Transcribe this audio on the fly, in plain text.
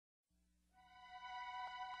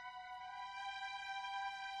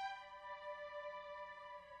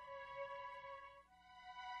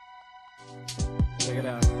Check it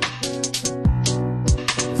out.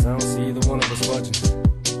 'Cause I don't see either one of us budging.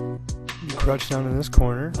 You crouch down in this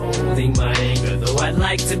corner. Holding my anger, though I'd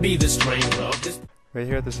like to be the strength of this. Right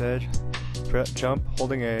here at this edge. Jump,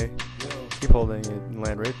 holding A. Keep holding it and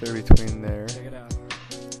land right there between there. Check it out.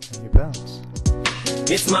 And you bounce.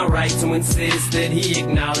 It's my right to insist that he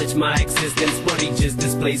acknowledge my existence, but he just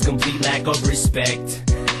displays complete lack of respect.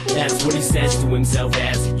 That's what he says to himself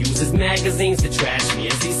as he uses magazines to trash me,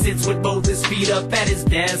 as he sits with both his feet up at his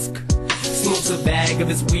desk, smokes a bag of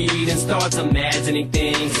his weed and starts imagining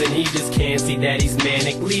things, and he just can't see that he's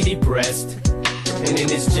manically depressed. And in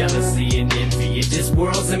his jealousy and envy, it just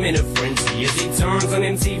whirls him in a frenzy as he turns on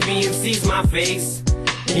MTV and sees my face.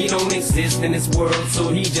 He don't exist in this world, so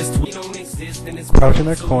he just crouch in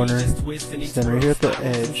that corner, stand right here at the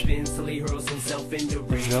edge, and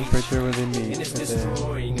jump right there where they meet, and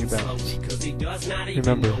then you bounce.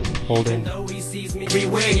 Remember, holding.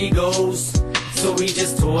 Everywhere he goes, so he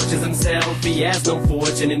just tortures himself. He has no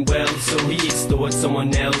fortune and wealth, so he extorts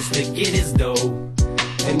someone else to get his dough.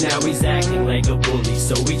 And now he's acting like a bully,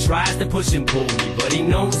 so he tries to push and pull me, but he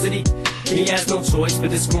knows that he has no choice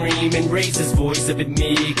but to scream and raise his voice up at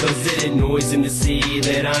me, 'cause it annoys him to see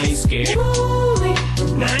that I ain't scared.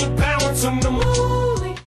 9 pounds on the moon.